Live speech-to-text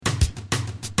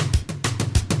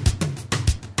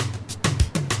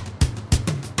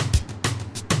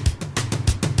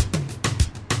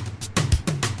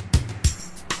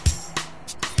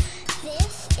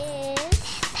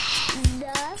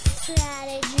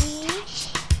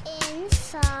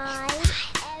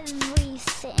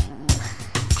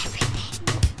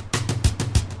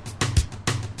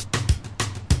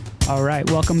All right,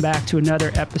 welcome back to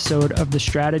another episode of the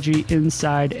Strategy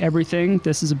Inside Everything.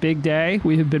 This is a big day.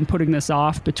 We have been putting this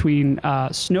off between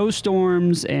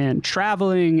snowstorms and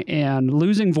traveling and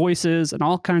losing voices and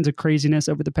all kinds of craziness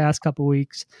over the past couple of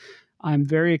weeks. I'm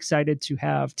very excited to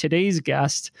have today's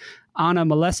guest, Anna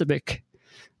Milicevic.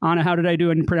 Anna, how did I do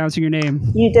in pronouncing your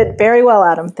name? You did very well,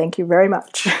 Adam. Thank you very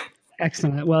much.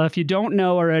 Excellent. Well, if you don't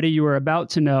know already, you are about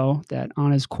to know that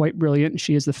Anna is quite brilliant.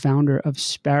 She is the founder of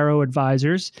Sparrow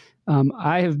Advisors.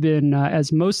 I have been,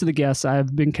 as most of the guests,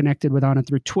 I've been connected with Anna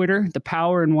through Twitter, the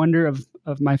power and wonder of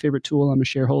my favorite tool. I'm a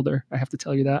shareholder. I have to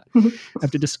tell you that. I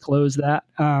have to disclose that.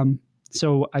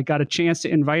 So I got a chance to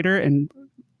invite her, and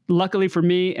luckily for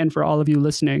me and for all of you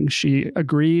listening, she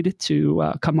agreed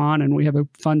to come on, and we have a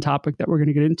fun topic that we're going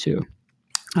to get into.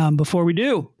 Before we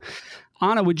do,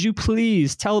 Anna, would you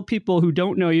please tell people who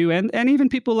don't know you, and even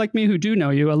people like me who do know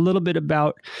you, a little bit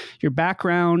about your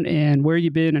background and where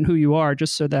you've been and who you are,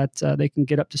 just so that they can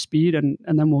get up to speed, and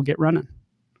then we'll get running.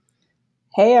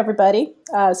 Hey, everybody.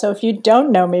 So if you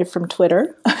don't know me from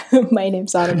Twitter, my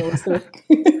name's Anna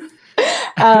Milicevic.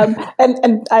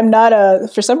 And I'm not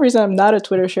for some reason, I'm not a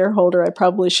Twitter shareholder. I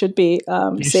probably should be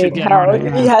saying how,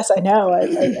 yes, I know.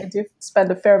 I do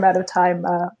spend a fair amount of time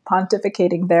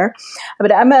pontificating there.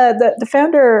 But I'm the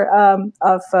founder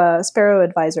of Sparrow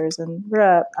Advisors, and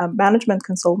we're a management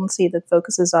consultancy that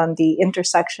focuses on the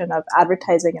intersection of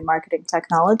advertising and marketing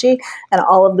technology and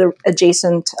all of the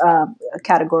adjacent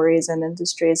categories and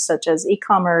industries such as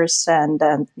e-commerce and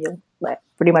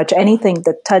pretty much anything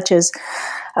that touches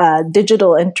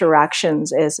digital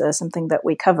interactions is something that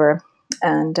we cover.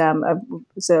 And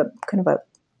it's a kind of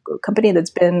a company that's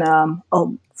been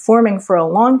forming for a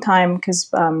long time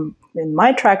because in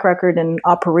my track record in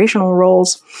operational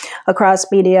roles across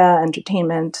media,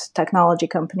 entertainment, technology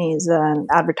companies, and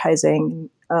advertising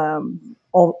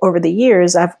all over the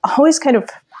years, I've always kind of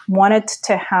wanted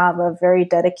to have a very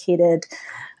dedicated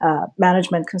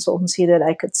management consultancy that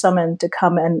I could summon to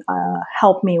come and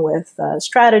help me with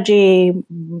strategy,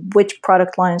 which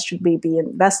product lines should we be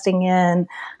investing in,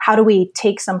 how do we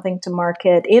take something to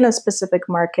market in a specific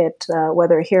market,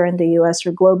 whether here in the US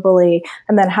or globally,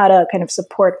 and then how to kind of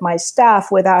support my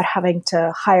staff without having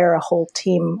to hire a whole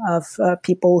team of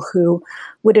people who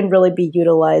wouldn't really be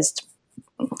utilized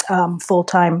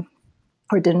full-time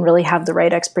or didn't really have the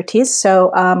right expertise. So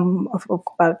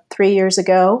about 3 years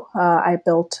ago, I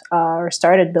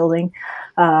started building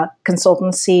a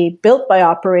consultancy built by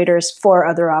operators for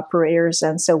other operators.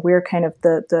 And so we're kind of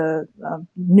the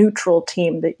neutral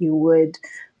team that you would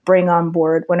bring on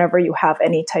board whenever you have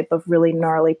any type of really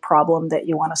gnarly problem that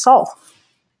you want to solve.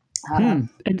 And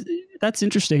that's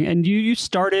interesting. And you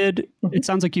started, it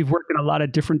sounds like you've worked in a lot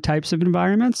of different types of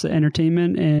environments,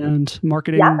 entertainment and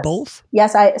marketing, both?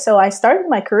 Yes. So I started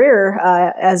my career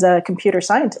as a computer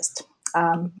scientist.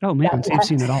 So you've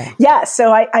seen it all. Yeah.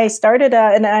 So I started,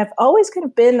 and I've always kind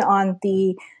of been on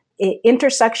the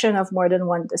intersection of more than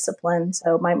one discipline.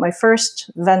 So my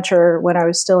first venture when I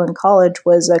was still in college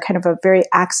was a kind of a very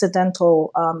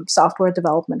accidental software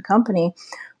development company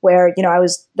where, I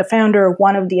was the founder,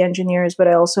 one of the engineers, but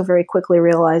I also very quickly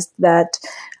realized that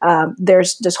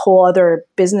there's this whole other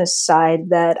business side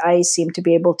that I seem to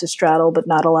be able to straddle, but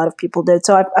not a lot of people did.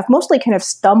 So I've mostly kind of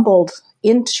stumbled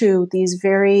into these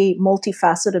very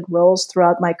multifaceted roles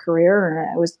throughout my career.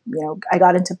 And I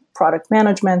got into product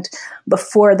management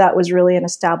before that was really an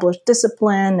established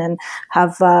discipline, and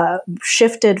have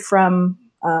shifted from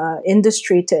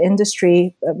industry to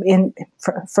industry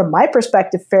from my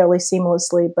perspective fairly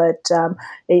seamlessly. But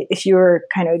if you were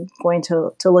kind of going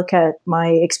to look at my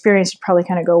experience, you'd probably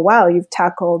kind of go, wow, you've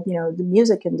tackled, the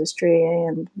music industry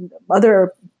and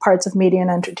other parts of media and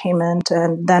entertainment,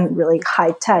 and then really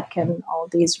high tech and all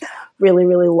these really,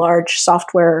 really large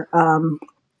software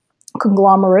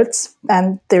conglomerates.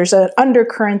 And there's an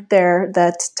undercurrent there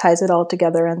that ties it all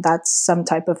together, and that's some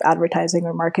type of advertising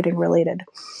or marketing related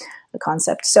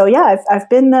concept. So yeah,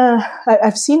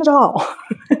 I've seen it all.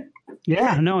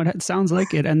 Yeah, no, it sounds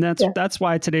like it. And that's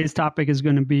why today's topic is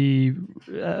going to be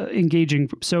engaging.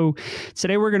 So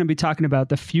today we're going to be talking about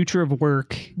the future of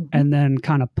work, and then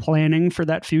kind of planning for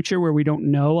that future where we don't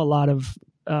know a lot of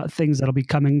things that'll be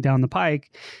coming down the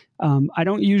pike. I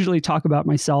don't usually talk about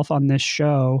myself on this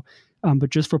show, but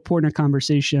just for point of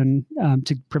conversation,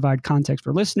 to provide context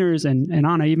for listeners and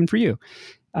Anna, even for you.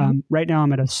 Right now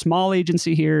I'm at a small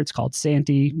agency here. It's called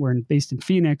Santee. We're based in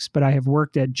Phoenix, but I have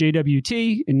worked at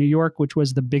JWT in New York, which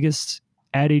was the biggest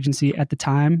ad agency at the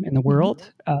time in the world,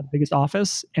 the biggest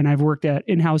office. And I've worked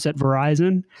in-house at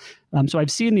Verizon. So I've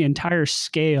seen the entire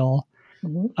scale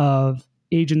of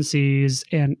agencies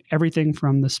and everything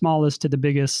from the smallest to the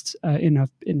biggest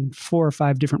in 4 or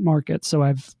 5 different markets. So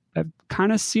I've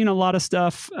kind of seen a lot of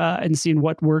stuff and seen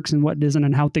what works and what isn't,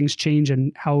 and how things change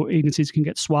and how agencies can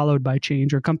get swallowed by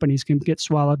change, or companies can get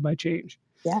swallowed by change.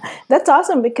 Yeah, that's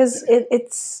awesome, because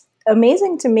it's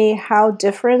amazing to me how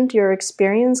different your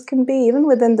experience can be, even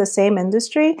within the same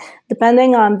industry,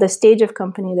 depending on the stage of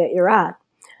company that you're at.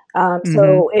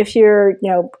 So if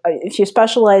if you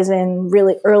specialize in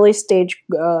really early stage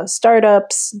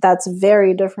startups, that's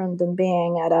very different than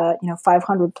being at a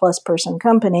 500 plus person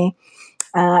company.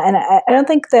 And I don't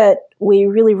think that we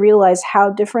really realize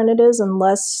how different it is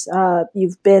unless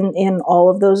you've been in all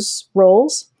of those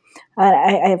roles.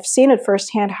 I have seen it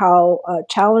firsthand how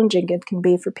challenging it can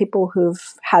be for people who've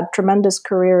had tremendous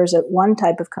careers at one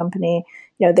type of company.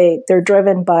 They're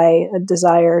driven by a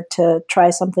desire to try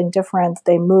something different.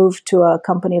 They move to a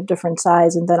company of different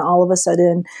size, and then all of a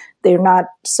sudden they're not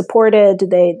supported.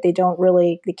 They can't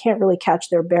really catch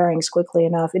their bearings quickly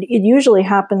enough. It usually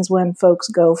happens when folks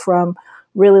go from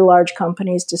really large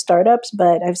companies to startups,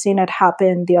 but I've seen it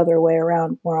happen the other way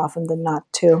around more often than not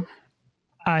too.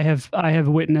 I have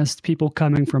witnessed people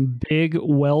coming from big,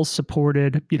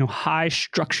 well-supported,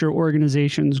 high-structure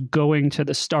organizations going to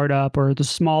the startup or the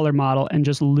smaller model and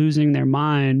just losing their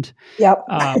mind. Yep.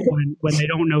 When they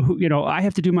don't know who, I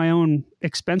have to do my own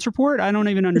expense report. I don't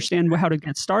even understand how to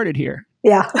get started here.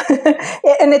 Yeah.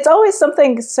 And it's always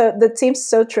something that seems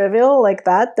so trivial like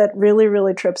that really,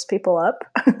 really trips people up.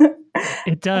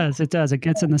 It does. It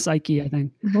gets in the psyche, I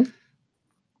think. Mm-hmm.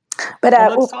 But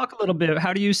let's talk a little bit. How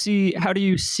have you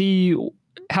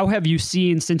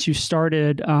seen, since you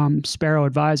started Sparrow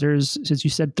Advisors, since you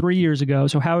said 3 years ago,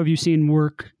 so how have you seen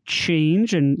work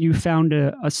change, and you found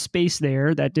a space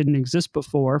there that didn't exist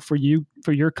before for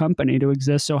your company to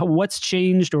exist? So what's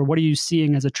changed, or what are you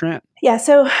seeing as a trend? Yeah,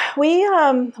 so we,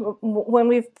 when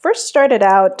we first started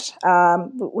out,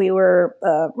 we were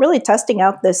really testing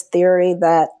out this theory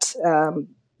that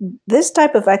this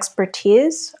type of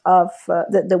expertise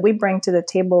that we bring to the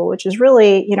table, which is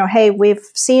really, hey, we've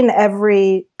seen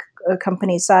every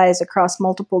company size across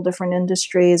multiple different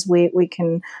industries. We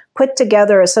can put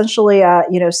together essentially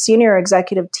a senior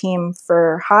executive team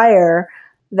for hire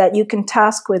that you can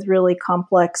task with really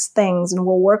complex things, and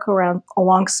we'll work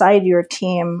alongside your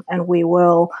team, and we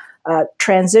will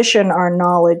transition our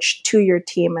knowledge to your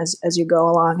team as you go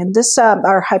along. And this,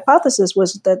 our hypothesis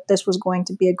was that this was going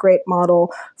to be a great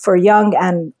model for young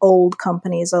and old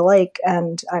companies alike.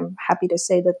 And I'm happy to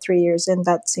say that 3 years in,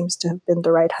 that seems to have been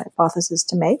the right hypothesis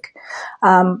to make.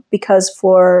 Because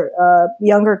for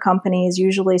younger companies,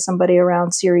 usually somebody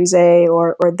around Series A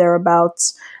or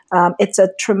thereabouts, it's a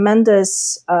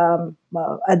tremendous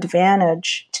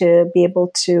advantage to be able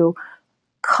to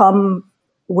come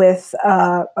with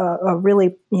a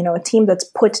really, a team that's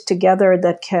put together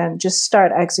that can just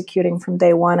start executing from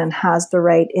day one and has the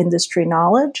right industry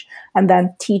knowledge, and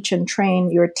then teach and train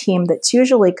your team that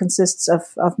usually consists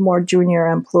of more junior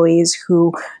employees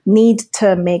who need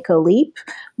to make a leap.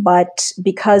 But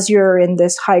because you're in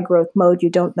this high growth mode, you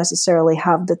don't necessarily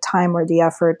have the time or the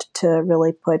effort to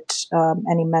really put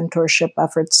any mentorship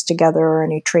efforts together or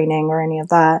any training or any of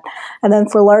that. And then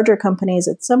for larger companies,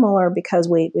 it's similar because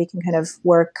we can kind of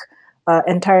work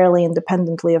entirely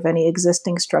independently of any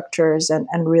existing structures and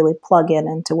really plug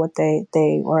into what they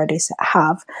already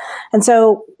have. And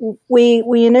so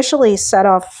we initially set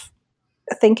off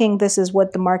thinking this is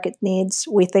what the market needs.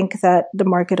 We think that the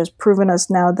market has proven us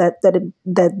now that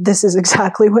this is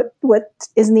exactly what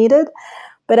is needed.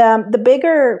 But the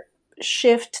bigger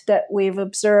shift that we've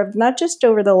observed, not just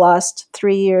over the last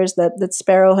 3 years that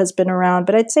Sparrow has been around,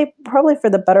 but I'd say probably for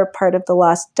the better part of the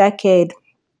last decade,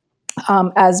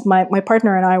 as my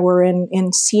partner and I were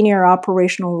in senior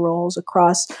operational roles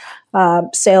across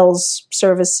sales,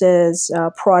 services,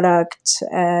 product,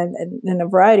 and in a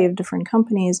variety of different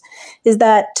companies, is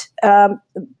that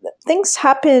things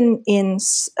happen in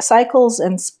cycles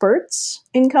and spurts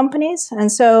in companies. And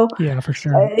so, yeah, for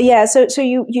sure. So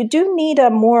you do need a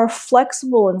more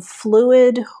flexible and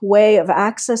fluid way of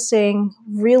accessing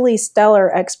really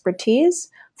stellar expertise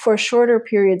for shorter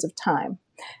periods of time.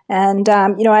 And,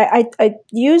 I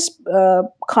use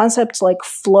concepts like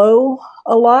flow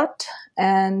a lot.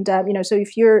 And, so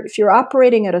if you're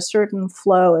operating at a certain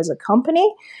flow as a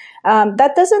company,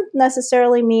 That doesn't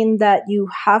necessarily mean that you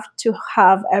have to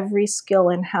have every skill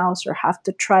in-house or have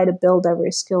to try to build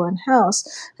every skill in-house.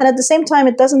 And at the same time,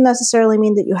 it doesn't necessarily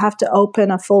mean that you have to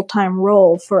open a full-time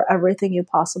role for everything you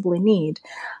possibly need.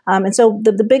 And so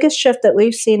the biggest shift that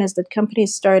we've seen is that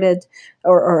companies started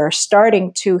or are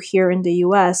starting to here in the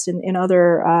US and in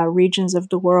other regions of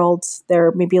the world,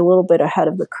 they're maybe a little bit ahead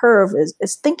of the curve,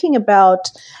 is thinking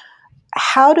about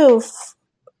how to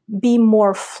be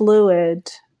more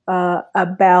fluid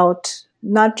about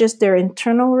not just their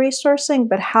internal resourcing,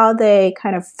 but how they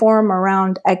kind of form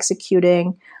around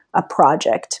executing a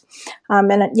project.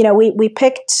 We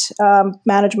picked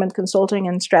management consulting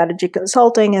and strategy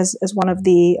consulting as one of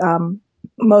the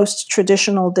most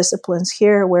traditional disciplines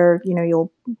here, where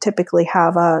you'll typically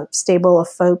have a stable of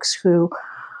folks who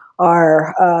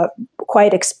are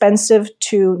quite expensive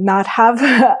to not have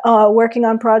working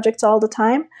on projects all the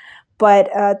time, but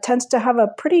tends to have a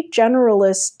pretty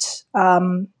generalist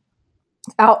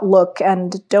outlook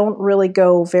and don't really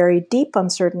go very deep on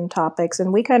certain topics.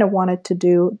 And we kind of wanted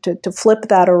to flip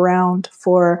that around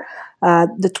for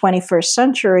the 21st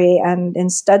century and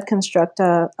instead construct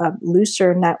a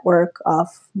looser network of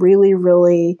really,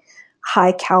 really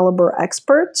high caliber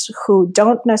experts who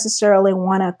don't necessarily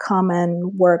want to come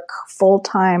and work full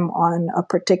time on a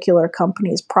particular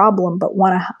company's problem, but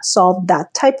want to solve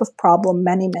that type of problem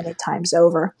many, many times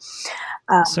over.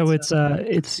 So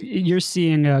it's you're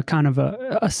seeing a kind of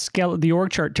a skeleton. The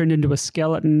org chart turned into a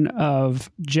skeleton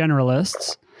of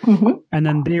generalists, and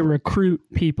then they recruit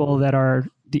people that are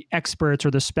the experts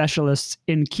or the specialists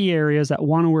in key areas that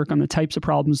want to work on the types of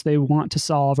problems they want to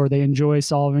solve or they enjoy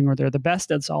solving or they're the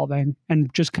best at solving,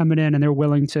 and just coming in and they're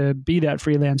willing to be that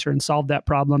freelancer and solve that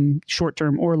problem short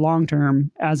term or long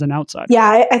term as an outsider.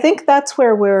 Yeah, I think that's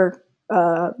where we're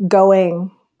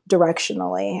going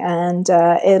directionally, and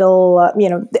it'll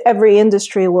every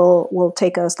industry will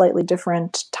take a slightly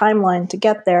different timeline to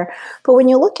get there. But when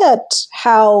you look at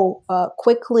how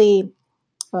quickly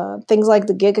things like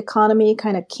the gig economy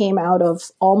kind of came out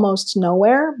of almost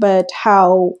nowhere, but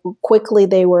how quickly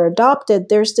they were adopted,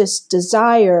 there's this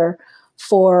desire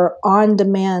for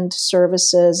on-demand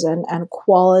services and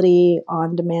quality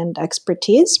on-demand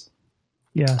expertise.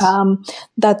 Yes.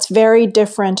 That's very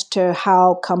different to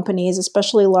how companies,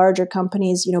 especially larger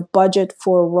companies, budget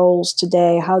for roles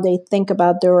today, how they think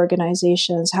about their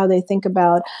organizations, how they think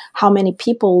about how many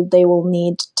people they will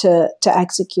need to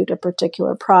execute a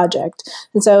particular project.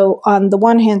 And so on the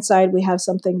one hand side, we have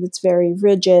something that's very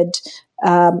rigid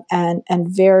and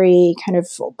very kind of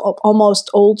almost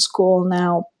old school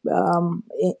now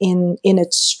in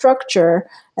its structure.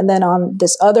 And then on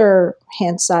this other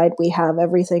hand side, we have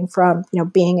everything from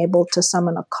being able to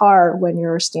summon a car when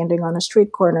you're standing on a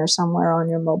street corner somewhere on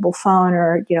your mobile phone,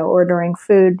 or ordering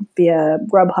food via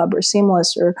Grubhub or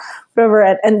Seamless or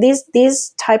whatever. And these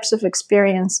types of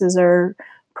experiences are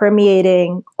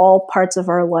permeating all parts of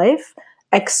our life,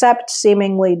 except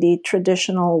seemingly the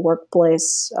traditional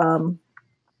workplace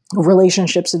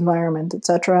relationships environment, et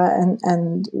cetera,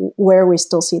 and where we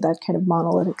still see that kind of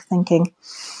monolithic thinking.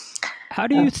 How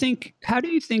do you think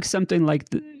something like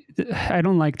I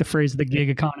don't like the phrase the gig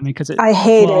economy because I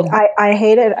hate it. I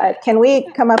hate it. Can we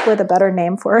come up with a better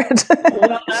name for it?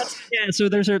 So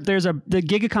the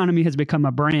gig economy has become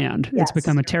a brand. Yes. It's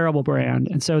become a terrible brand.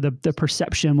 And so the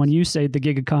perception when you say the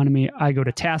gig economy, I go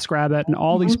to TaskRabbit and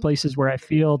all these places where I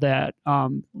feel that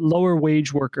lower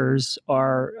wage workers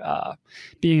are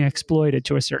being exploited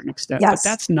to a certain extent. Yes. But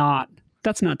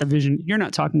that's not the vision. You're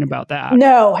not talking about that.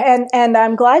 No, and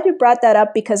I'm glad you brought that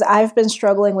up because I've been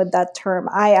struggling with that term.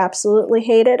 I absolutely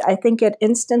hate it. I think it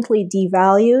instantly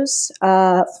devalues.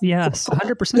 Yes,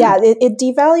 100%. Yeah, it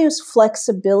devalues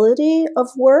flexibility of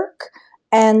work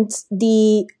and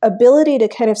the ability to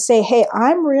kind of say, hey,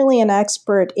 I'm really an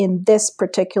expert in this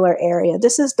particular area.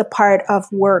 This is the part of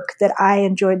work that I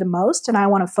enjoy the most, and I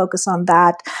want to focus on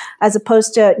that, as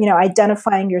opposed to,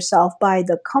 identifying yourself by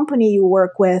the company you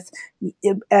work with.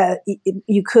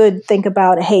 You could think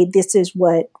about, hey, this is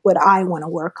what I want to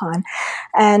work on.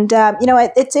 And,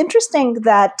 it's interesting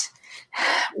that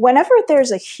whenever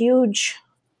there's a huge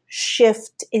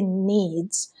shift in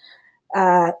needs,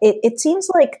 it seems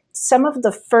like some of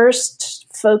the first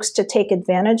folks to take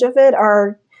advantage of it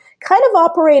are kind of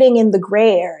operating in the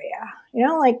gray area.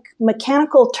 Like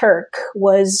Mechanical Turk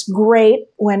was great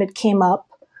when it came up,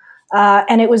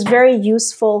 and it was very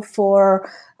useful for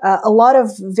a lot of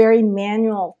very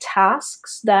manual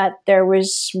tasks that there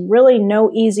was really no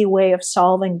easy way of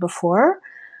solving before.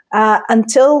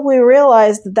 until we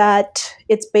realized that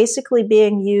it's basically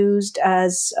being used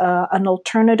as an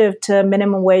alternative to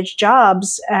minimum wage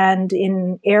jobs. And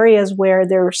in areas where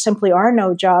there simply are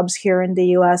no jobs here in the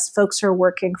US, folks are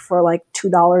working for like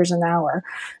 $2 an hour.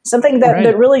 Something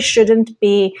that really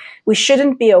we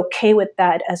shouldn't be okay with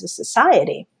that as a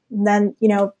society. And then,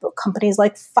 companies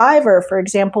like Fiverr, for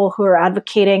example, who are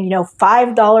advocating,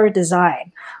 $5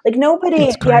 design. Like nobody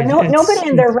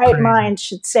in their right mind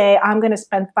should say, I'm going to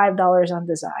spend $5 on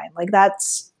design. Like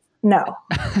that's no.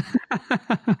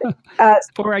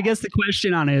 Or I guess the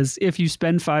question on it is, if you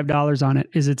spend $5 on it,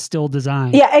 is it still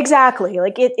design? Yeah, exactly.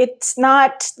 Like it's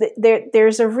not,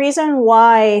 there's a reason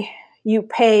why you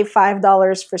pay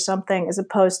 $5 for something as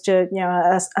opposed to,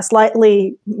 a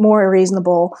slightly more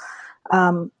reasonable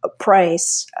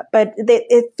price, but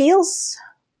it feels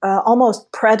almost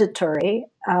predatory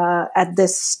at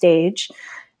this stage,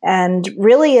 and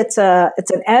really it's an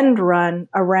end run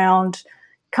around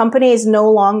companies no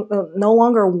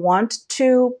longer want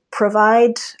to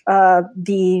provide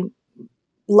the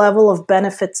level of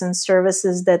benefits and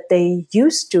services that they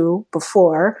used to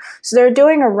before. So they're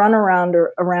doing a runaround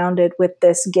around it with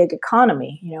this gig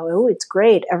economy. It's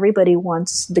great. Everybody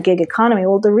wants the gig economy.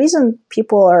 Well, the reason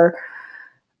people are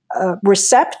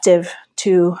receptive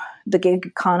to the gig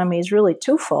economy is really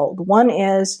twofold. One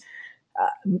is,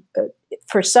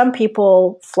 for some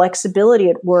people, flexibility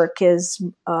at work is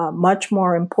much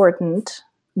more important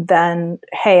than,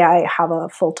 hey, I have a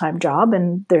full-time job.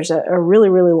 And there's a really,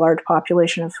 really large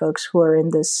population of folks who are in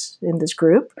this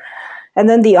group. And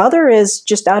then the other is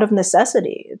just out of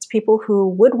necessity. It's people who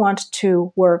would want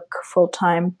to work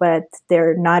full-time, but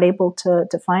they're not able to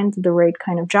find the right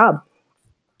kind of job.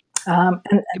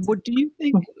 What do you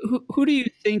think? Who do you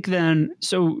think then?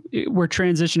 So we're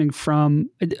transitioning from.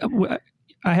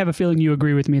 I have a feeling you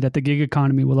agree with me that the gig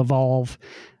economy will evolve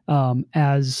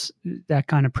as that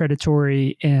kind of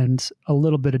predatory and a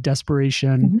little bit of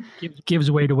desperation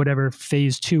gives way to whatever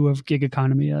phase 2 of gig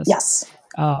economy is. Yes.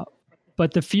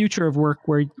 But the future of work,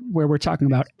 where we're talking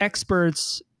about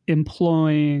experts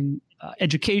employing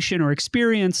education or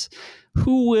experience,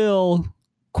 who will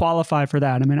qualify for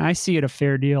that? I mean, I see it a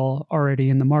fair deal already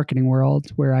in the marketing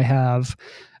world where I have,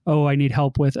 I need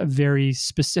help with a very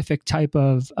specific type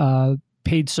of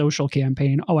paid social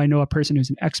campaign. I know a person who's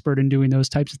an expert in doing those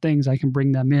types of things. I can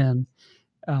bring them in.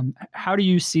 How do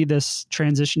you see this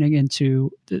transitioning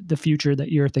into the future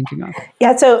that you're thinking of?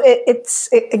 Yeah, so it's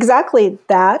exactly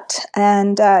that.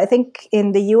 And I think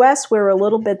in the US, we're a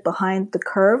little bit behind the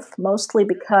curve, mostly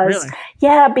because,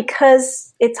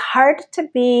 because it's hard to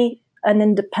be an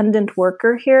independent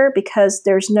worker here because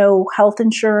there's no health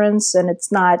insurance, and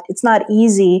it's not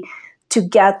easy to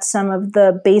get some of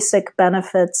the basic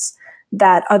benefits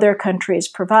that other countries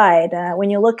provide. When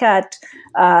you look at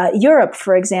Europe,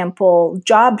 for example,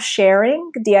 job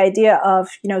sharing, the idea of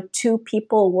two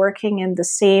people working in the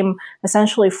same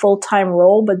essentially full-time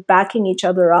role, but backing each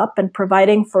other up and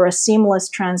providing for a seamless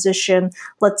transition,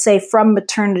 let's say from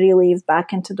maternity leave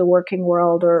back into the working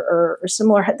world or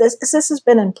similar. This has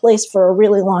been in place for a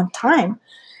really long time,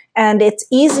 and it's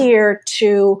easier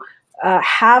to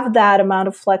have that amount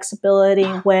of flexibility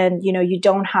when you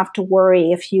don't have to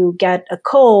worry if you get a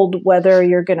cold whether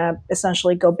you're going to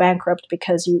essentially go bankrupt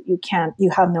because you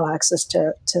have no access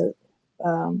to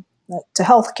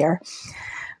healthcare.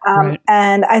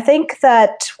 And I think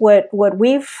that what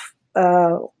we've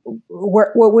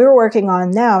what we're working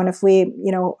on now, and if we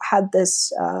had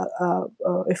this,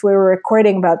 if we were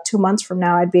recording about 2 months from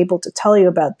now, I'd be able to tell you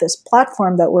about this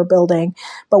platform that we're building.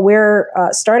 But we're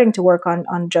starting to work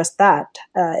on just that.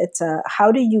 It's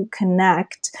how do you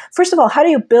connect? First of all, how do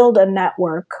you build a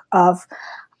network of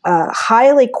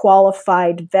highly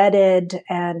qualified, vetted,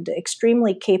 and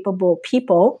extremely capable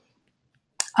people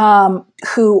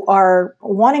who are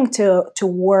wanting to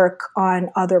work on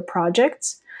other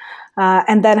projects?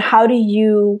 And then how do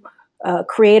you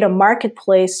create a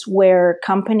marketplace where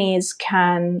companies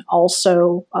can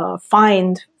also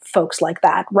find folks like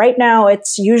that? Right now,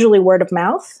 it's usually word of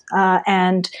mouth,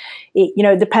 and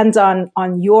it depends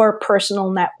on your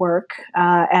personal network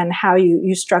and how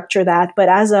you structure that. But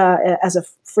as a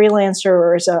freelancer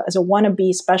or as a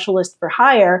wannabe specialist for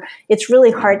hire, it's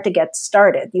really hard to get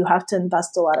started. You have to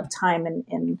invest a lot of time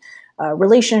in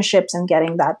relationships and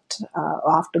getting that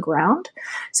off the ground.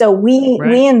 So we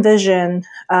envision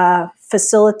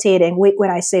facilitating. When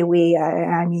I say we,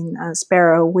 I mean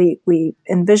Sparrow. We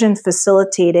envision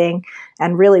facilitating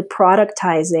and really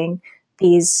productizing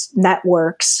these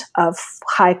networks of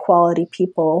high quality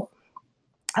people.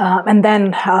 And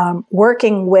then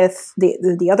working with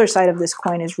the other side of this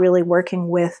coin is really working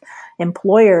with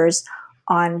employers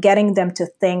on getting them to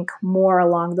think more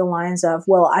along the lines of,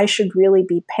 well, I should really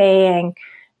be paying,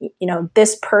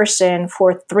 this person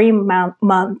for 3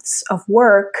 months of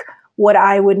work what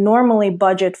I would normally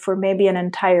budget for maybe an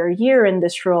entire year in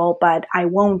this role, but I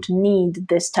won't need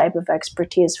this type of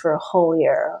expertise for a whole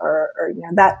year, or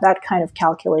that kind of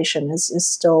calculation is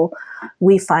still,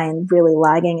 we find, really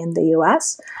lagging in the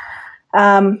US.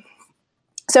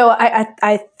 So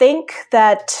I think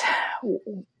that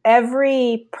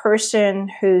every person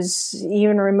who's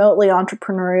even remotely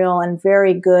entrepreneurial and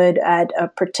very good at a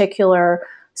particular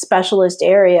specialist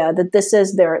area, that this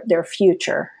is their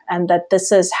future, and that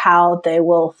this is how they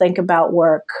will think about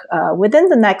work within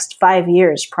the next 5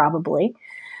 years, probably,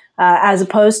 as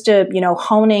opposed to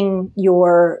honing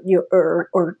your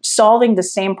or solving the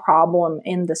same problem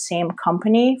in the same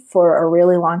company for a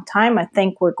really long time. I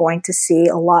think we're going to see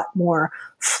a lot more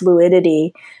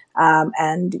fluidity,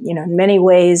 and in many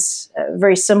ways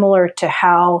very similar to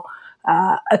how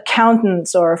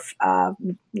accountants or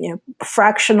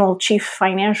fractional chief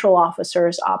financial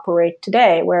officers operate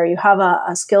today, where you have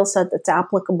a skill set that's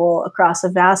applicable across a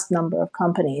vast number of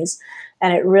companies,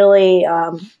 and it really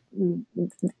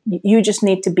you just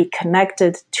need to be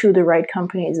connected to the right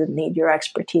companies that need your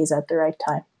expertise at the right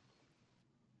time.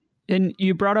 And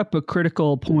you brought up a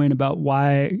critical point about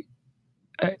why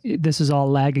this is all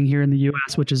lagging here in the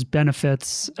U.S., which is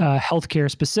benefits, healthcare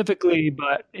specifically.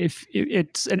 But if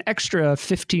it's an extra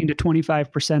 15 to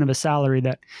 25% of a salary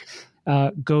that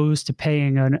goes to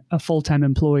paying a full-time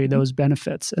employee those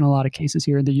benefits, in a lot of cases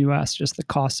here in the U.S., just the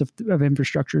cost of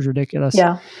infrastructure is ridiculous.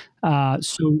 Yeah.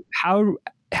 So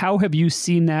how have you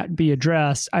seen that be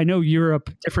addressed? I know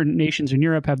different nations in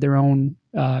Europe have their own,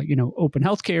 open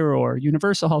healthcare or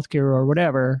universal healthcare or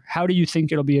whatever. How do you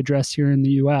think it'll be addressed here in the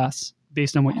U.S.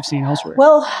 based on what you've seen elsewhere?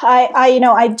 Well,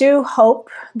 I do hope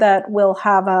that we'll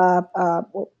have a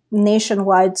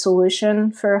nationwide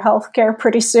solution for healthcare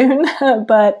pretty soon,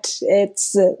 but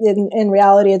it's in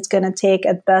reality, it's going to take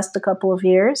at best a couple of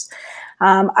years.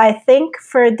 I think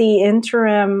for the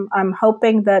interim, I'm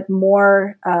hoping that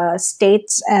more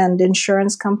states and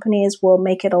insurance companies will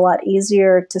make it a lot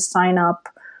easier to sign up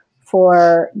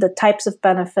for the types of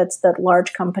benefits that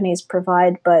large companies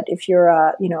provide. But if you're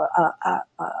a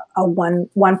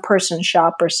one person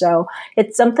shop or so,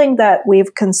 it's something that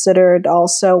we've considered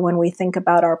also when we think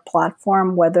about our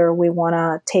platform, whether we want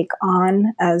to take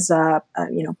on as a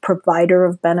provider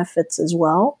of benefits as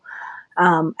well.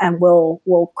 And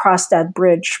we'll cross that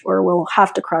bridge, or we'll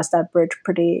have to cross that bridge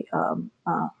pretty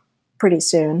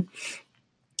soon.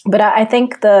 But I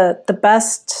think the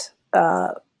best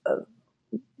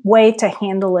way to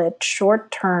handle it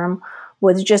short term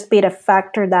would just be to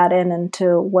factor that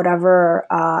into whatever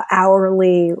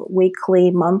hourly, weekly,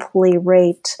 monthly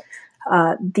rate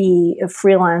the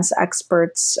freelance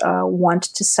experts want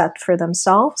to set for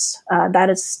themselves. That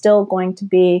is still going to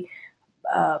be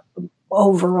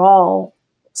overall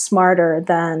smarter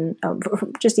than,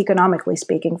 just economically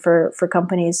speaking, for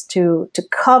companies to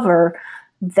cover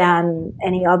than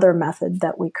any other method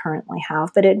that we currently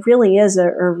have. But it really is a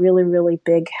really, really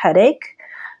big headache.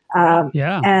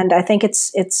 And I think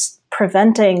it's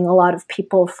preventing a lot of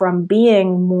people from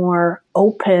being more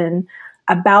open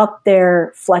about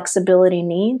their flexibility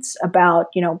needs,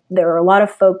 about, there are a lot of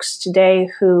folks today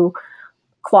who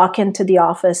clock into the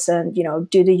office and,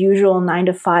 do the usual 9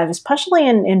 to 5, especially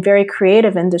in very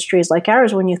creative industries like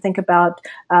ours. When you think about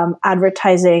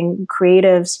advertising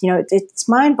creatives, it's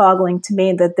mind-boggling to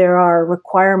me that there are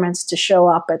requirements to show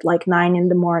up at like 9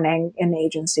 a.m. in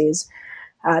agencies.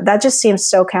 That just seems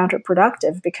so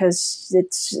counterproductive, because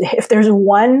if there's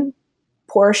one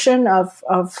portion of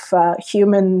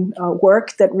human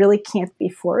work that really can't be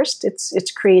forced,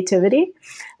 it's creativity.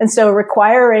 And so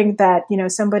requiring that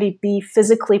somebody be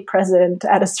physically present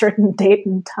at a certain date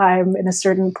and time in a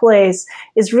certain place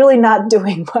is really not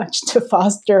doing much to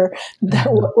foster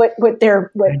what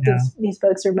these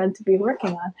folks are meant to be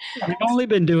working on. We've only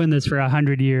been doing this for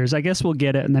 100 years. I guess we'll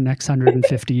get it in the next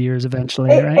 150 years eventually,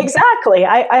 right? Exactly.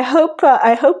 I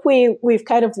hope we've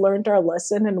kind of learned our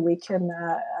lesson, and we can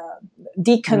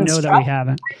deconstruct. I know that we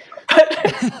haven't. But,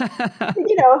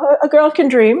 a girl can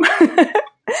dream.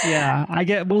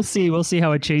 Yeah, we'll see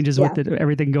how it changes with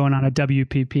everything going on at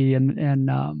WPP and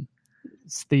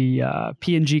it's the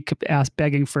P&G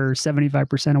begging for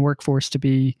 75% of workforce to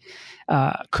be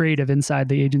creative inside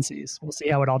the agencies. We'll see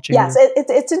how it all changes. Yes,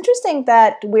 it's interesting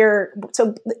that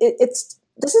it's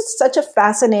this is such a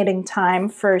fascinating time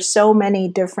for so many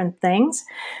different things.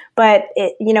 But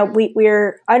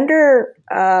we're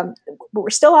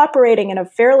still operating in a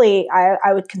fairly,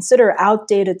 I would consider,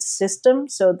 outdated system.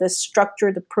 So this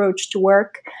structured approach to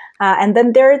work, and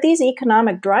then there are these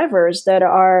economic drivers that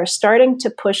are starting to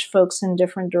push folks in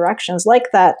different directions,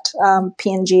 like that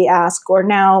P&G ask, or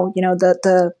now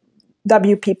the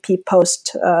WPP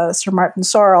post, Sir Martin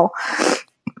Sorrell,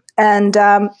 and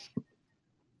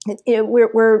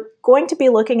we're going to be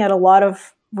looking at a lot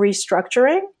of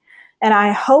restructuring. And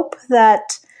I hope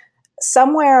that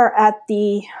somewhere at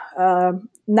the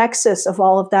nexus of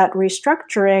all of that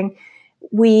restructuring,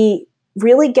 we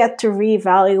really get to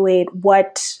reevaluate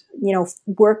what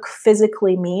work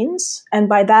physically means. And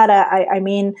by that, I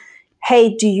mean,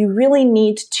 hey, do you really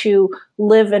need to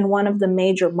live in one of the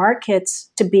major markets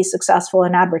to be successful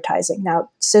in advertising? Now,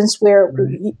 since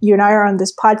you and I are on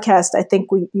this podcast, I think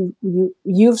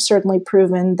you've certainly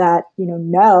proven that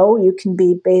no, you can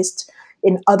be based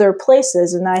in other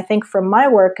places. And I think from my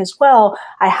work as well,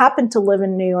 I happen to live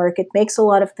in New York. It makes a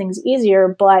lot of things easier,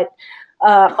 but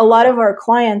a lot of our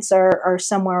clients are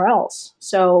somewhere else.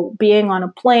 So being on a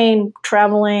plane,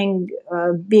 traveling,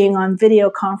 being on video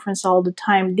conference all the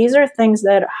time, these are things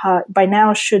that by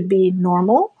now should be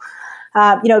normal.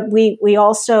 We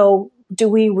also, do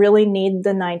we really need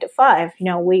the 9 to 5?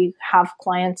 We have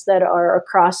clients that are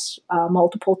across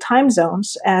multiple time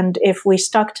zones. And if we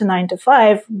stuck to 9 to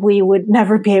 5, we would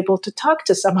never be able to talk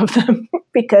to some of them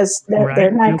because they're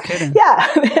not. No kidding. Yeah.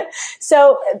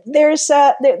 So there's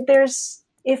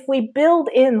if we build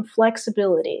in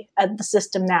flexibility at the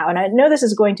system now, and I know this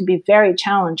is going to be very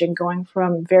challenging, going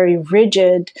from very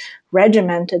rigid,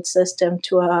 regimented system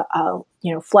to a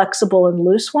flexible and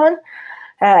loose one.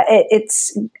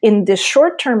 It's in the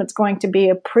short term, it's going to be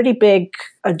a pretty big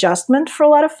adjustment for a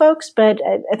lot of folks, but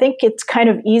I think it's kind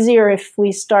of easier if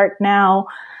we start now,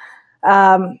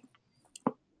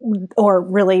 or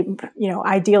really,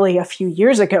 ideally a few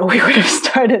years ago we would have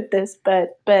started this,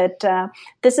 but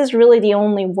this is really the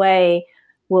only way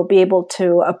we'll be able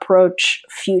to approach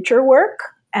future work,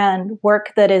 and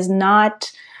work that is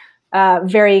not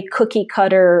very cookie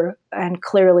cutter and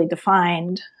clearly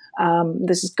defined.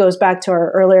 This goes back to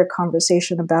our earlier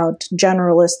conversation about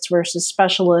generalists versus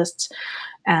specialists,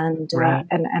 and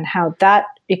how that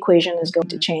equation is going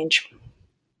to change.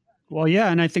 Well,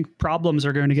 yeah, and I think problems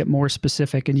are going to get more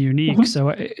specific and unique.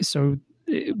 Mm-hmm. So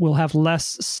we'll have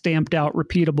less stamped out,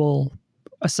 repeatable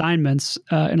assignments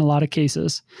in a lot of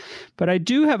cases. But I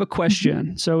do have a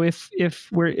question. Mm-hmm. So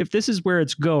if this is where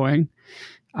it's going,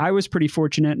 I was pretty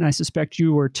fortunate, and I suspect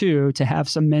you were too, to have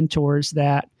some mentors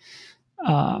that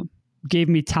gave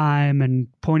me time and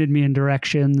pointed me in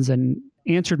directions and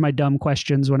answered my dumb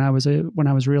questions when I was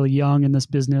really young in this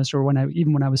business, or when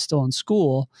I was still in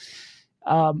school.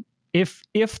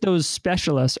 If those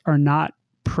specialists are not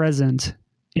present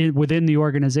within the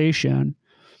organization,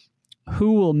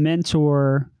 who will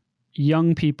mentor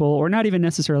young people, or not even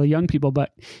necessarily young people,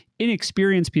 but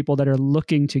inexperienced people that are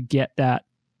looking to get that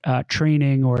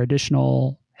training or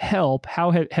additional help?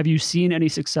 How have you seen any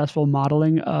successful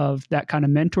modeling of that kind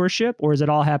of mentorship, or is it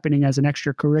all happening as an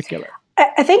extracurricular?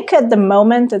 I think at the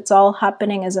moment it's all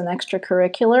happening as an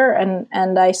extracurricular,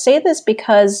 and I say this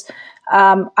because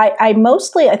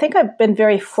I think I've been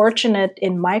very fortunate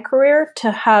in my career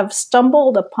to have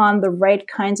stumbled upon the right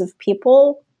kinds of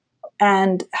people,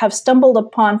 and have stumbled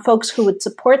upon folks who would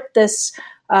support this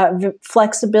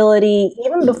flexibility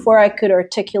even before I could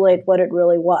articulate what it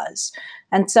really was.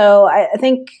 And so I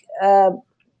think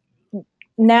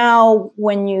now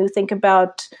when you think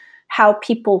about how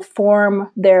people form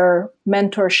their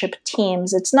mentorship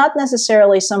teams, it's not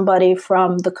necessarily somebody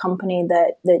from the company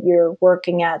that you're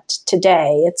working at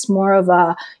today. It's more of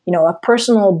a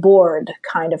personal board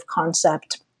kind of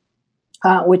concept,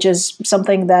 which is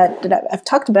something that I've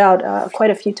talked about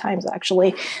quite a few times,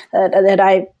 actually, that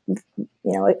I,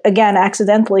 again,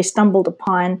 accidentally stumbled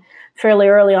upon fairly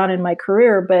early on in my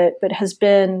career, but has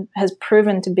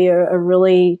proven to be a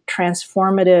really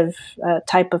transformative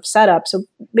type of setup. So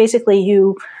basically,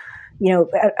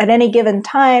 at any given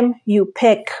time, you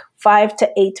pick 5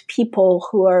 to 8 people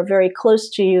who are very close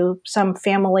to you, some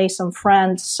family, some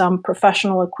friends, some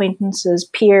professional acquaintances,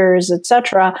 peers,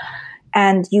 etc.,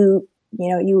 and you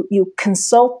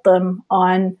consult them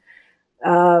on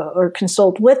or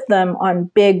consult with them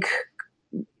on big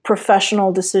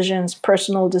professional decisions,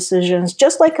 personal decisions,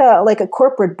 just like a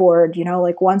corporate board,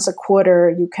 like once a quarter,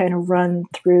 you kind of run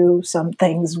through some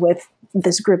things with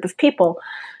this group of people.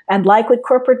 And like with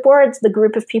corporate boards, the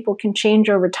group of people can change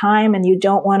over time, and you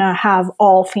don't want to have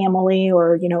all family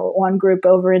or, one group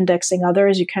over indexing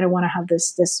others. You kind of want to have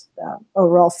this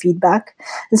overall feedback.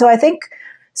 And so I think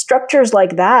structures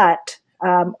like that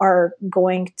are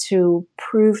going to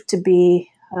prove to be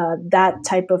that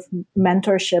type of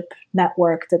mentorship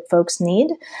network that folks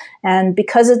need. And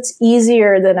because it's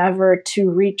easier than ever to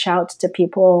reach out to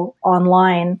people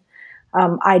online,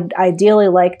 I'd ideally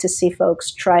like to see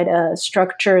folks try to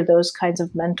structure those kinds of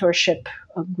mentorship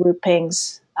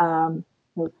groupings.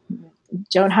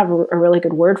 Don't have a really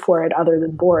good word for it other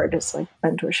than board. It's like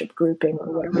mentorship grouping or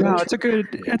whatever. No, it's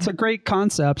a great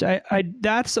concept.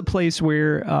 That's a place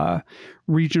where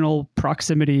regional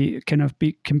proximity can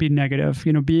be negative.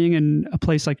 Being in a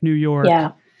place like New York,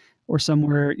 or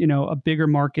somewhere, a bigger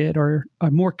market or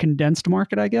a more condensed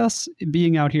market, I guess,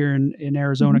 being out here in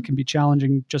Arizona can be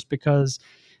challenging just because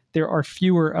there are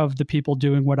fewer of the people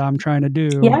doing what I'm trying to do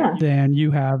than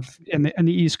you have in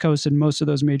the East Coast and most of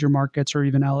those major markets or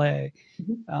even LA.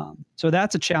 So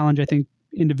that's a challenge I think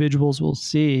individuals will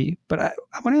see. But I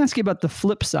want to ask you about the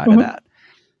flip side of that.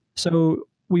 So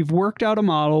we've worked out a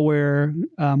model where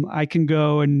I can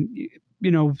go and,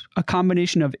 a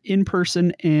combination of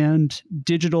in-person and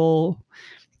digital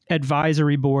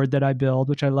advisory board that I build,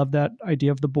 which I love that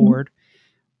idea of the board.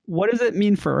 What does it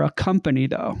mean for a company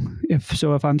though?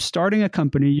 If I'm starting a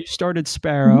company, you started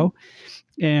Sparrow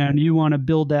and you want to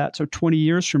build that. So 20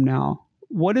 years from now,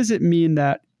 what does it mean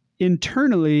that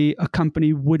internally a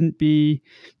company wouldn't be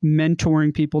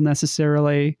mentoring people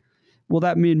necessarily? Will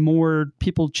that mean more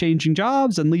people changing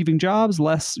jobs and leaving jobs,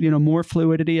 less, more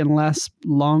fluidity and less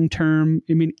long-term,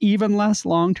 even less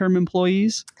long-term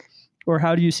employees? Or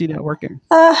how do you see that working?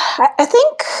 I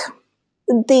think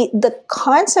the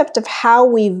concept of how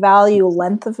we value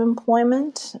length of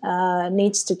employment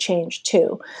needs to change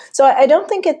too. So I don't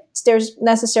think there's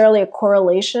necessarily a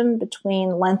correlation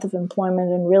between length of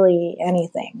employment and really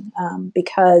anything,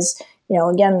 because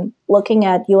again, looking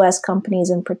at U.S. companies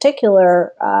in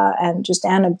particular, and just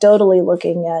anecdotally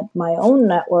looking at my own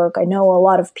network, I know a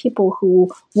lot of people who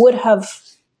would have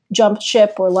jumped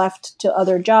ship or left to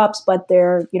other jobs, but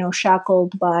they're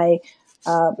shackled by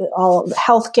all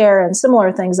healthcare and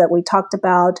similar things that we talked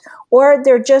about, or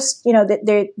they're just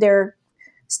they're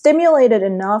stimulated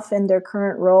enough in their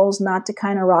current roles not to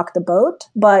kind of rock the boat,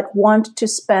 but want to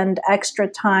spend extra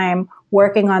time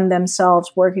working on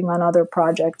themselves, working on other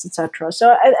projects, etc.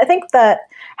 So I think that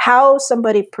how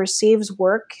somebody perceives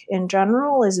work in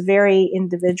general is very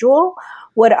individual.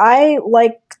 What I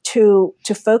like to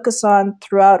focus on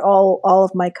throughout all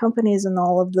of my companies and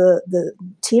all of the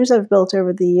teams I've built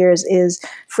over the years is,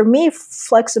 for me,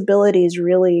 flexibility is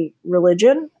really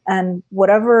religion. And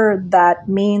whatever that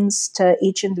means to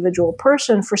each individual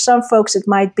person, for some folks, it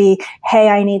might be, hey,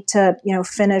 I need to,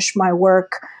 finish my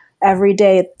work every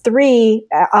day at 3,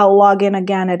 I'll log in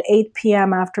again at 8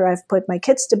 p.m. after I've put my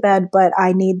kids to bed, but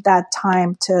I need that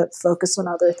time to focus on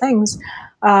other things.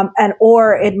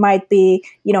 Or it might be,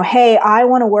 hey, I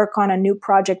want to work on a new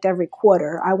project every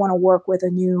quarter. I want to work with a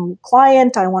new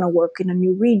client. I want to work in a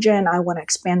new region. I want to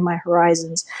expand my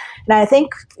horizons. And I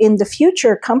think in the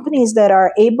future, companies that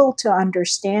are able to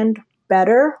understand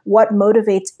better what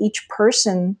motivates each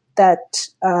person that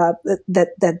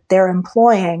they're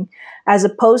employing, as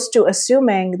opposed to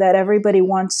assuming that everybody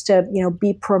wants to,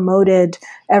 be promoted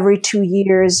every 2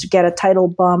 years, get a title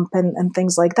bump and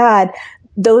things like that.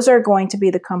 Those are going to be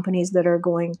the companies that are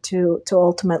going to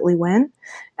ultimately win.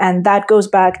 And that goes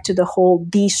back to the whole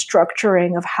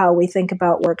destructuring of how we think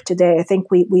about work today. I think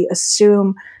we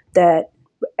assume that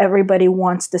everybody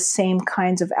wants the same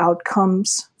kinds of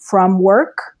outcomes from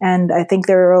work. And I think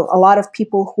there are a lot of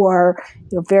people who are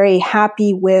very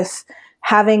happy with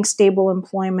having stable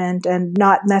employment and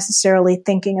not necessarily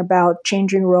thinking about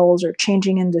changing roles or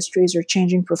changing industries or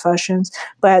changing professions.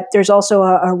 But there's also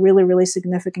a really, really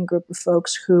significant group of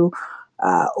folks who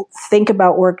think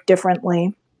about work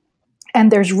differently.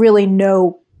 And there's really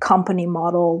no company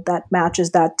model that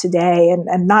matches that today,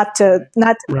 and not to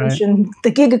mention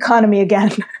the gig economy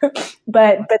again.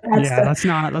 but that's let's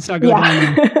not go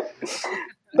down there.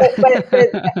 But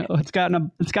it's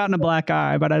gotten a black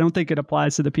eye, but I don't think it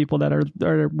applies to the people that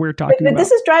we're talking about. This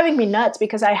is driving me nuts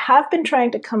because I have been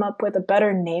trying to come up with a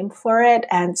better name for it,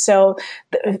 and so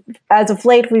as of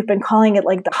late we've been calling it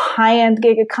like the high-end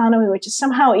gig economy, which is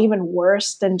somehow even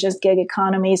worse than just gig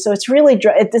economy. So it's really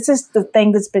this is the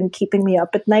thing that's been keeping me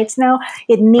up at nights now.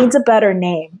 It needs a better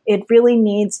name. It really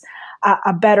needs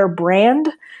a better brand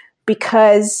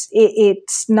because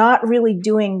it's not really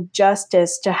doing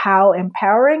justice to how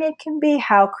empowering it can be,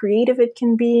 how creative it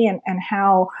can be, and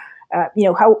how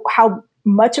how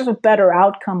much of a better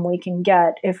outcome we can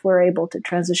get if we're able to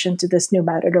transition to this new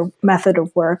method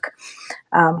of work.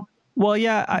 Well,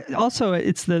 yeah. Also,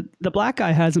 it's the black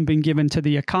guy hasn't been given to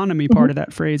the economy part of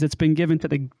that phrase. It's been given to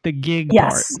the gig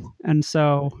part. And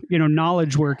so,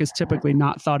 knowledge work is typically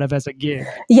not thought of as a gig.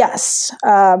 Yes,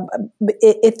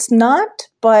 it's not.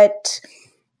 But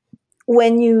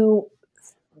when you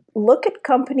look at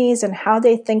companies and how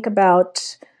they think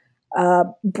about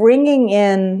bringing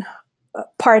in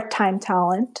part-time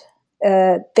talent,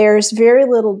 there's very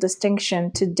little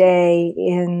distinction today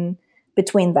in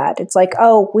between that. It's like,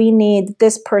 oh, we need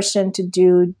this person to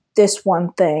do this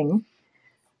one thing,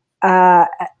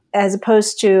 as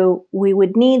opposed to we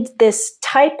would need this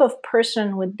type of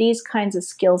person with these kinds of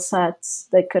skill sets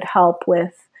that could help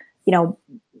with,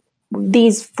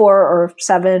 these 4 or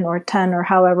 7 or 10 or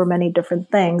however many different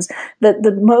things.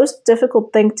 The most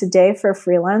difficult thing today for a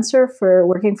freelancer for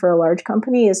working for a large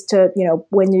company is to,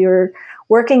 when you're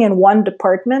working in one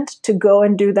department, to go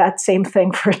and do that same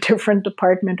thing for a different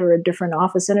department or a different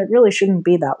office. And it really shouldn't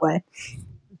be that way.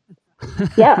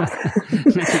 Yeah. I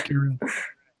think you're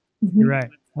right.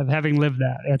 Of having lived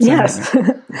that. Yes.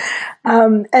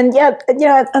 And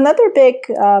yeah, another big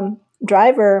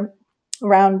driver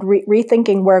around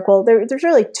rethinking work. Well, there's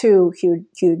really 2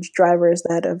 huge drivers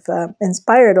that have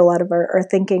inspired a lot of our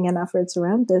thinking and efforts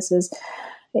around this. Is,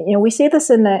 we see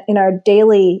this in our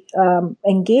daily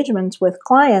engagements with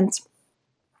clients.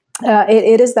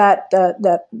 It is that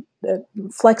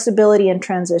flexibility and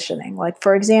transitioning. Like,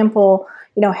 for example,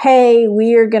 hey,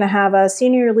 we are going to have a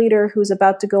senior leader who's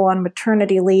about to go on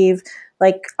maternity leave.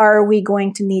 Like, are we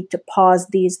going to need to pause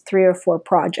these 3 or 4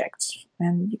 projects?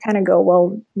 And you kind of go,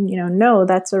 well, no,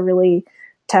 that's a really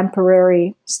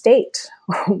temporary state.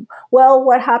 Well,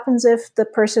 what happens if the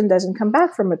person doesn't come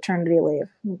back from maternity leave?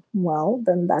 Well,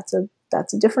 then that's a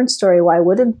different story. Why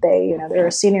wouldn't they? They're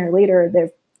a senior leader.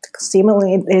 They're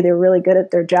really good at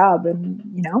their job,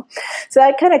 and so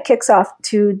that kind of kicks off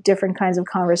 2 different kinds of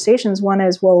conversations. One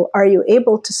is, well, are you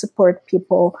able to support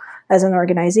people as an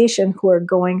organization who are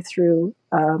going through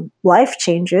life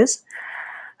changes?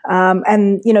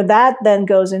 And that then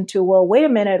goes into, well, wait a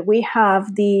minute, we have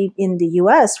in the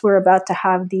US, we're about to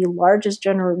have the largest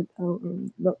generation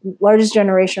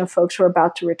of folks who are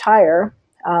about to retire,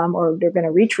 or they're going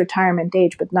to reach retirement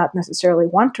age, but not necessarily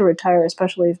want to retire,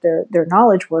 especially if they're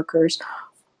knowledge workers.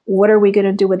 What are we going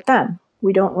to do with them?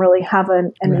 We don't really have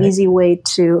an right. easy way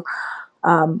to,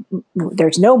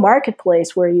 there's no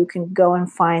marketplace where you can go and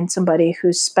find somebody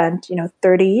who's spent,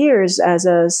 30 years as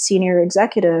a senior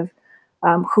executive,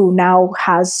 who now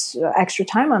has extra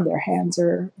time on their hands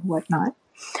or whatnot.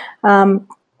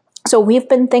 So we've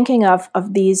been thinking of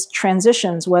these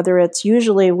transitions, whether it's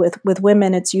usually with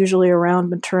women, it's usually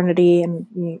around maternity, and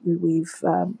we've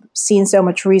seen so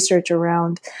much research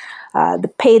around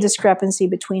the pay discrepancy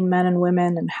between men and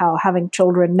women, and how having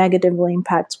children negatively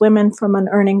impacts women from an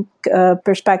earning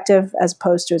perspective, as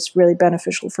opposed to it's really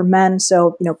beneficial for men.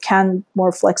 So, can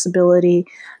more flexibility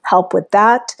help with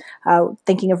that?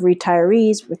 Thinking of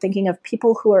retirees, we're thinking of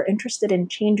people who are interested in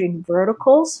changing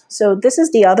verticals. So this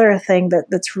is the other thing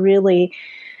that's really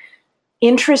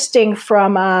interesting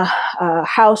from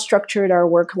how structured our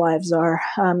work lives are.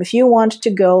 If you want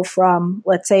to go from,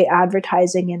 let's say,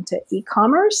 advertising into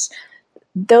e-commerce,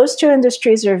 those 2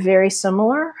 industries are very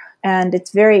similar, and it's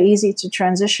very easy to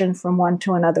transition from one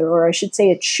to another, or I should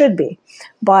say it should be.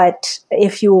 But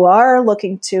if you are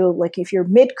looking to, like, if you're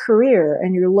mid-career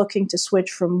and you're looking to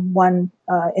switch from one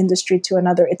industry to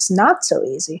another, it's not so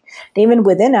easy. And even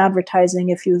within advertising,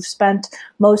 if you've spent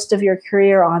most of your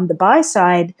career on the buy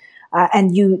side,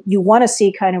 and you want to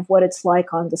see kind of what it's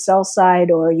like on the sell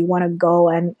side, or you want to go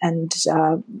and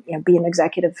be an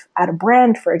executive at a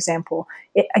brand, for example.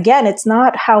 It's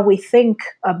not how we think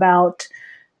about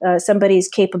somebody's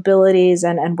capabilities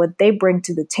and what they bring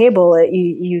to the table.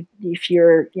 If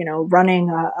you're running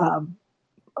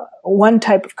one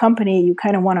type of company, you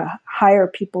kind of want to hire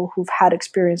people who've had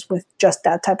experience with just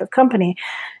that type of company,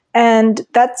 and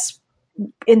that's,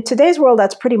 in today's world,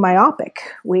 that's pretty myopic.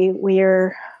 We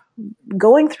are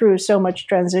going through so much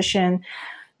transition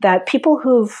that people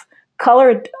who've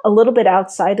colored a little bit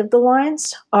outside of the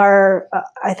lines are,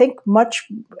 I think, much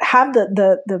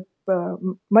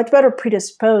better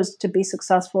predisposed to be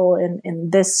successful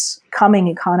in this coming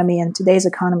economy and today's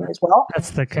economy as well. That's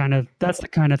the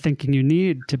kind of thinking you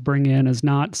need to bring in, is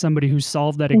not somebody who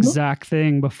solved that exact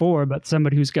thing before, but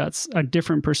somebody who's got a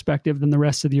different perspective than the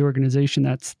rest of the organization.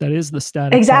 That is the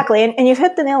static. Exactly, and you've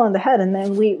hit the nail on the head. And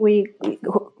then we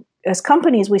as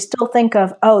companies, we still think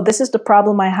of, oh, this is the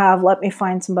problem I have. Let me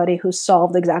find somebody who's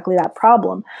solved exactly that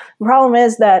problem. The problem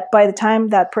is that by the time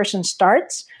that person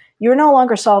starts, you're no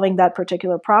longer solving that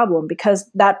particular problem because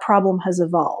that problem has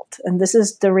evolved. And this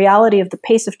is the reality of the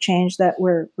pace of change that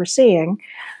we're seeing,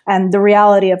 and the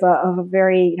reality of a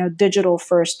very digital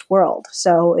first world.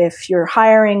 So if you're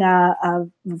hiring a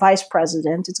vice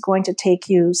president, it's going to take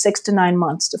you 6 to 9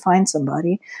 months to find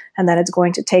somebody, and then it's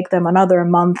going to take them another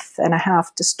month and a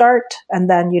half to start, and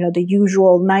then the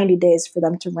usual 90 days for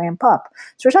them to ramp up.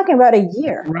 So we're talking about a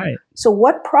year. Right. So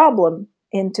what problem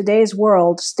in today's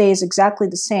world stays exactly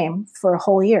the same for a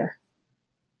whole year?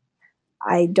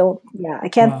 I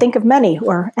can't think of many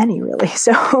or any really.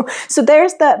 So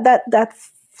there's that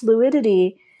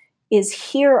fluidity is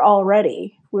here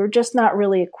already. We're just not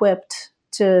really equipped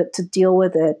to deal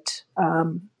with it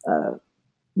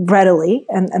readily.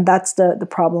 And that's the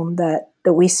problem that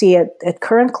we see at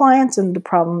current clients, and the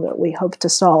problem that we hope to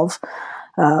solve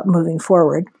moving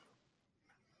forward.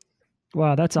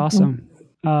 Wow, that's awesome.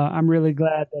 I'm really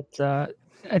glad that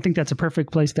I think that's a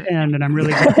perfect place to end, and I'm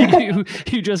really glad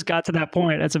you just got to that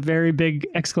point. That's a very big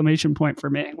exclamation point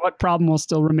for me. What problem will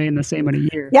still remain the same in a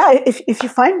year? Yeah, if you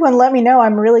find one, let me know.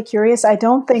 I'm really curious. I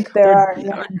don't think there are.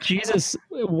 Jesus,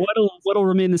 what'll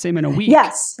remain the same in a week?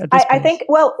 Yes, I think.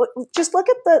 Well, just look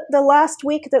at the last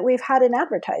week that we've had in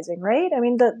advertising, right? I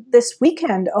mean, this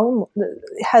weekend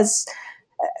has.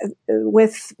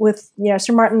 With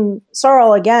Sir Martin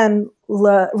Sorrell again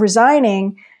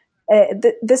resigning,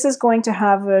 this is going to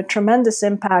have a tremendous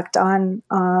impact on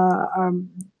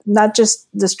not just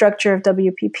the structure of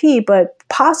WPP, but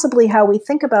possibly how we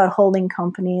think about holding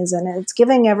companies. And it's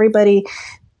giving everybody,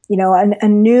 a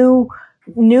new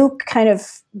kind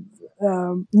of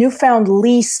newfound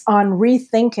lease on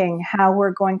rethinking how we're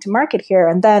going to market here.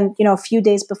 And then, a few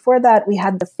days before that, we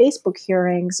had the Facebook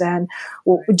hearings, and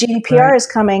GDPR is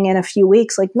coming in a few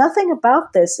weeks. Like, nothing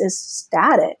about this is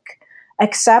static,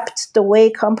 except the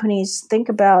way companies think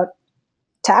about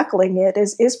tackling it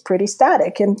is pretty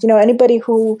static. And, anybody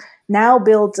who now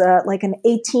builds like an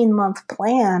 18-month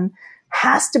plan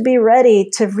has to be ready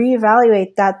to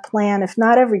reevaluate that plan, if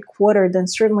not every quarter, then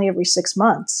certainly every 6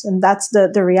 months. And that's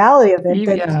the reality of it.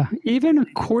 Even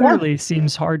quarterly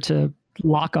seems hard to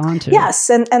lock onto. Yes.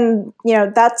 And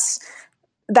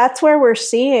that's where we're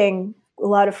seeing a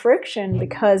lot of friction,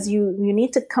 because you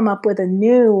need to come up with a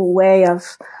new way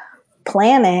of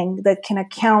planning that can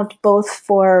account both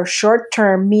for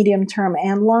short-term, medium-term,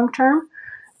 and long-term.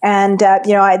 And,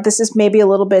 this is maybe a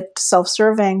little bit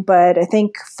self-serving, but I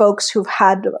think folks who've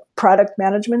had a product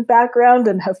management background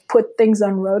and have put things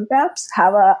on roadmaps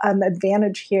have an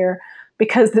advantage here,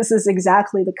 because this is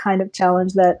exactly the kind of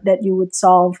challenge that you would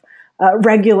solve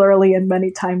regularly and many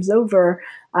times over.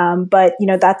 But,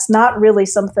 that's not really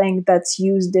something that's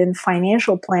used in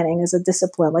financial planning as a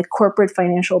discipline, like corporate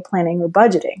financial planning or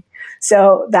budgeting.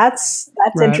 So that's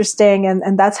right. Interesting.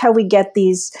 And that's how we get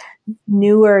these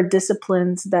newer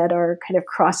disciplines that are kind of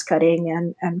cross-cutting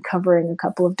and covering a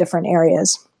couple of different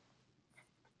areas.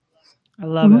 I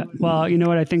love it. Well, you know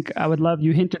what? I think I would love,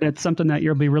 you hinted at something that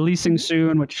you'll be releasing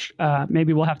soon, which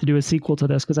maybe we'll have to do a sequel to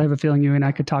this, because I have a feeling you and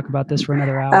I could talk about this for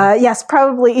another hour. Yes,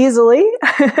 probably easily.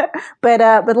 but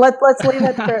let's leave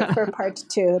it for part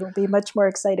 2. It'll be much more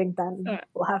exciting then.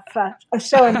 We'll have a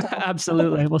show and tell.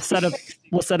 Absolutely. We'll set up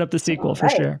the sequel for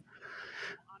sure.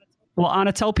 Well,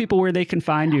 Anna, tell people where they can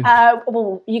find you.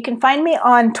 Well, you can find me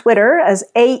on Twitter as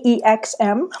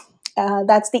AEXM.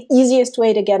 That's the easiest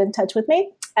way to get in touch with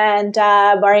me. And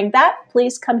barring that,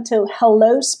 please come to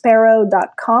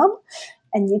hellosparrow.com,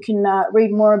 and you can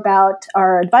read more about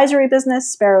our advisory business,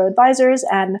 Sparrow Advisors,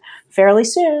 and fairly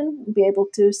soon be able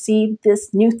to see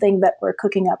this new thing that we're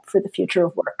cooking up for the future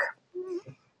of work.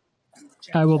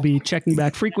 I will be checking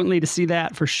back frequently to see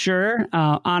that for sure.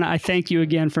 Anna, I thank you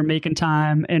again for making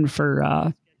time and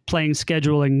for playing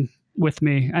scheduling with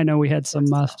me. I know we had some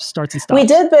starts and stops. We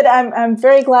did, but I'm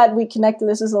very glad we connected.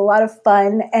 This is a lot of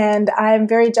fun, and I'm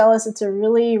very jealous. It's a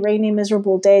really rainy,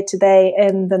 miserable day today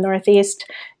in the Northeast,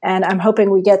 and I'm hoping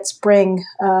we get spring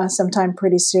sometime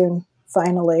pretty soon,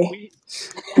 finally.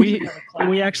 We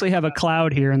actually have a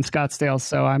cloud here in Scottsdale,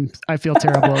 so I feel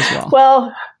terrible as well.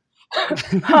 Well,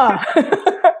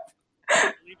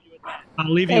 I'll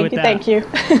leave you with that. Thank you.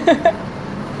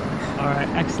 All right,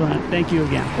 excellent. Thank you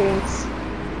again. Thanks.